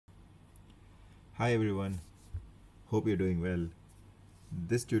Hi everyone, hope you're doing well.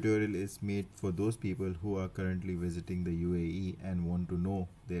 This tutorial is made for those people who are currently visiting the UAE and want to know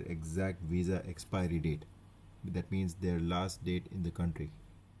their exact visa expiry date. That means their last date in the country.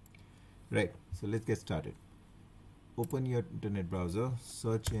 Right, so let's get started. Open your internet browser,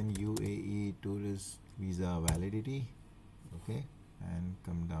 search in UAE tourist visa validity, okay, and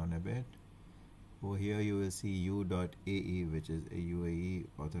come down a bit. Over here you will see u.ae, which is a UAE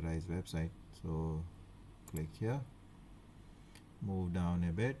authorized website. So click here, move down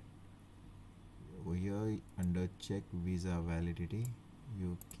a bit. Over here under check visa validity,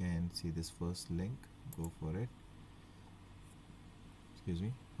 you can see this first link. Go for it. Excuse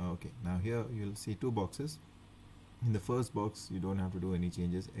me. Okay, now here you'll see two boxes. In the first box you don't have to do any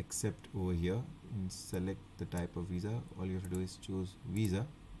changes except over here and select the type of visa. All you have to do is choose visa.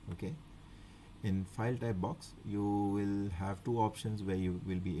 Okay, in file type box you will have two options where you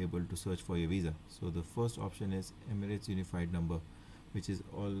will be able to search for your visa. So the first option is Emirates Unified Number, which is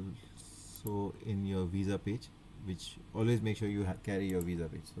also in your visa page, which always make sure you carry your visa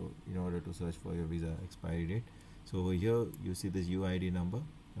page, so in order to search for your visa expiry date. So over here you see this UID number.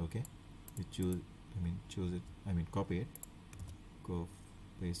 Okay, you choose it, copy it, go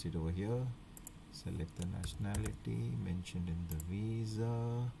paste it over here, select the nationality mentioned in the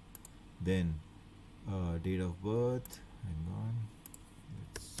visa, then date of birth. Hang on,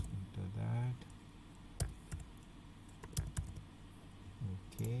 let's enter that.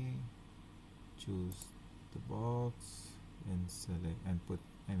 Okay, choose the box and select and put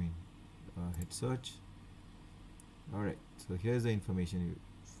hit search. Alright, so here's the information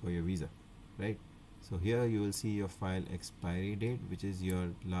for your visa, right? So here you will see your file expiry date, which is your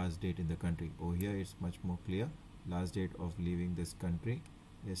last date in the country. Over here it's much more clear. Last date of leaving this country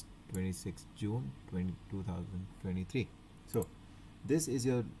is 26 June 2023. So this is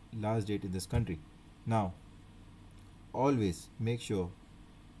your last date in this country. Now always make sure,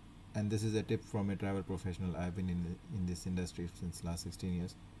 and this is a tip from a travel professional, I've been in this industry since last 16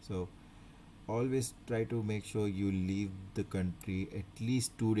 years, so always try to make sure you leave the country at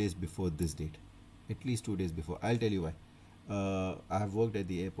least 2 days before this date. At least 2 days before. I'll tell you why. I have worked at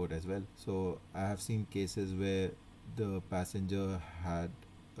the airport as well, so I have seen cases where the passenger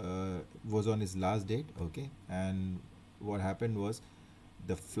was on his last date, okay, and what happened was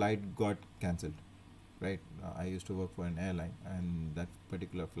the flight got cancelled, right? I used to work for an airline and that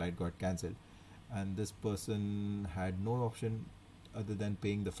particular flight got cancelled, and this person had no option other than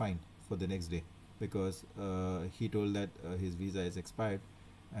paying the fine for the next day, because he told that his visa is expired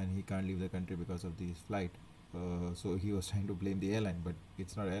and he can't leave the country because of this flight. So he was trying to blame the airline, but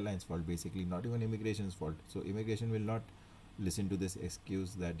it's not airline's fault, basically, not even immigration's fault. So immigration will not listen to this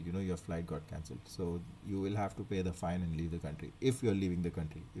excuse that your flight got cancelled. So you will have to pay the fine and leave the country if you're leaving the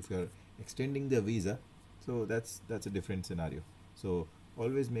country. If you're extending the visa, so that's a different scenario. So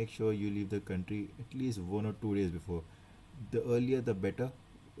always make sure you leave the country at least 1 or 2 days before. The earlier the better,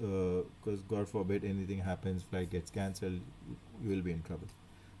 because God forbid anything happens, flight gets cancelled, you will be in trouble.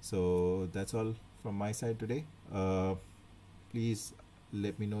 So that's all from my side today. Please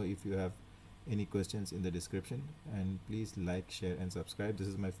let me know if you have any questions in the description, and please like, share and subscribe. This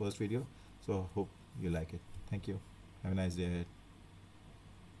is my first video, so hope you like it. Thank you. Have a nice day ahead.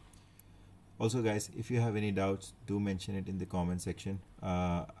 Also guys, if you have any doubts, do mention it in the comment section.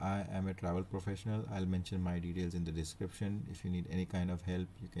 I am a travel professional. I'll mention my details in the description. If you need any kind of help,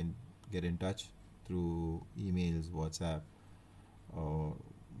 you can get in touch through emails, WhatsApp or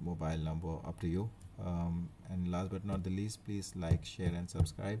mobile number, up to you. And last but not the least, please like, share and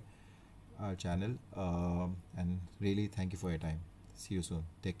subscribe our channel, and really thank you for your time. See you soon.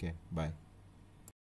 Take care. Bye.